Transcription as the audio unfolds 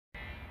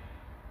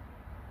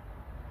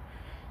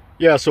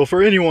Yeah, so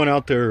for anyone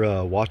out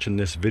there watching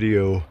this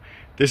video,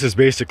 this is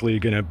basically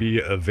going to be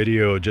a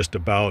video just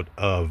about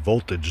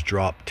voltage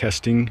drop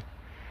testing.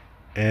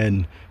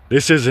 And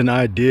this is an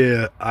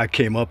idea I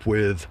came up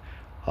with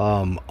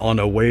on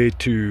a way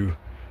to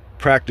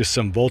practice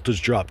some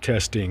voltage drop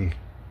testing,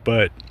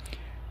 but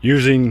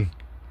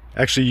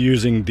actually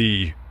using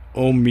the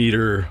ohm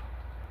meter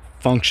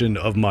function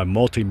of my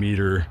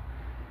multimeter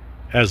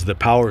as the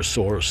power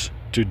source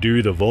to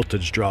do the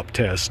voltage drop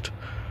test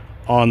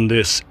on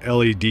this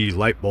LED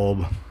light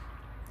bulb.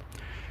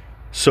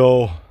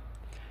 So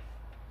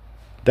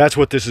that's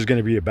what this is going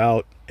to be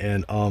about.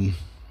 And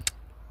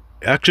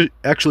actually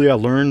I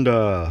learned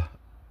a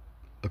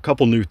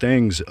couple new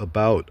things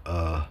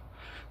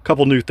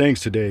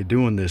today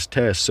doing this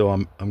test, so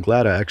I'm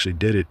glad I actually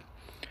did it.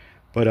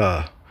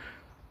 But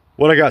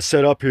what I got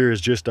set up here is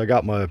just I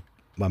got my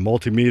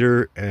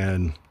multimeter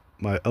and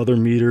my other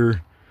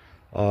meter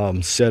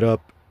set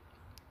up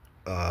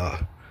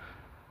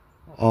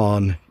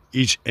on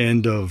each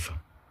end of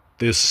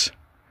this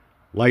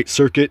light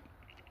circuit,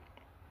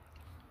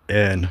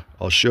 and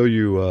I'll show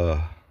you.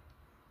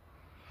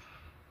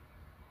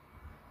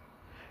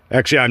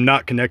 Actually, I'm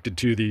not connected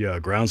to the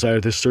ground side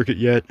of this circuit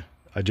yet.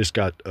 I just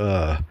got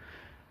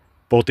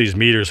both these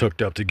meters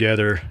hooked up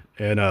together,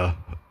 and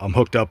I'm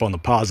hooked up on the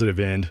positive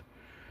end.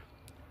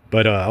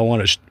 But I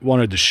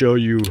wanted to show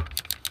you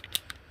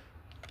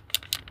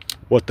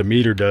what the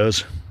meter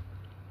does.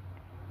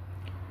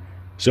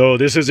 So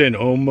this is in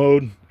ohm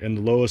mode, in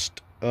the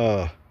lowest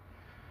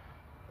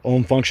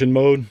ohm function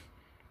mode,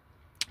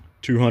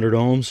 200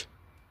 ohms.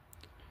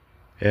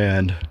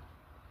 And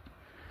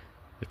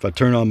if I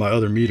turn on my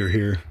other meter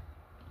here,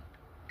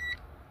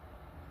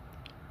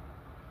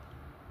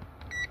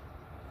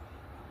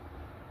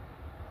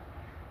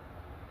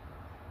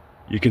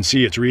 you can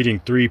see it's reading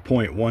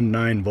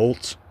 3.19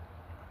 volts.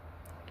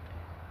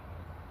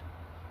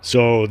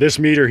 So this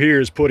meter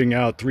here is putting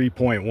out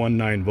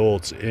 3.19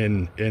 volts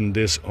in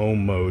this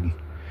ohm mode.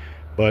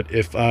 But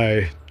if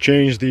I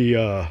change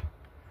the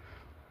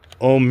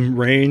ohm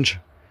range,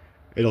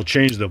 it'll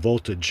change the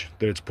voltage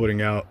that it's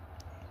putting out.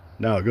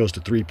 Now it goes to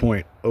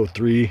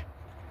 3.03,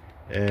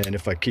 and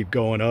if I keep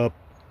going up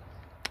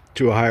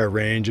to a higher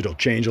range, it'll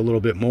change a little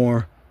bit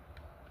more.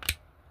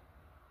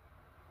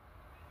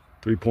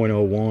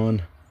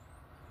 3.01,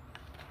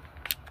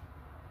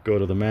 go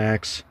to the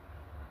max,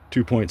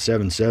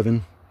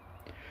 2.77.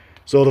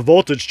 So the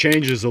voltage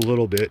changes a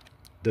little bit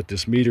that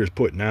this meter is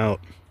putting out,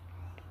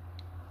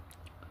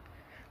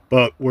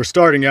 but we're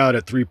starting out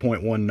at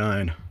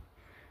 3.19,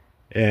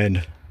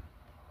 and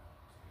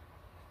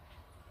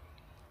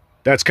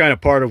that's kind of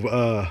part of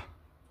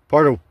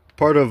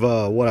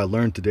what I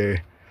learned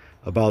today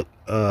about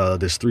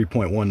this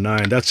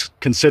 3.19. That's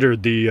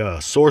considered the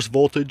source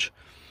voltage.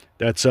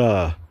 That's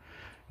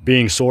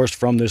being sourced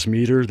from this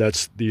meter.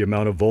 That's the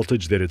amount of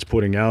voltage that it's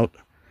putting out,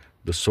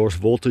 the source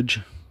voltage.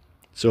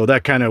 So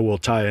that kind of will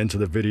tie into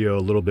the video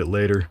a little bit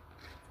later.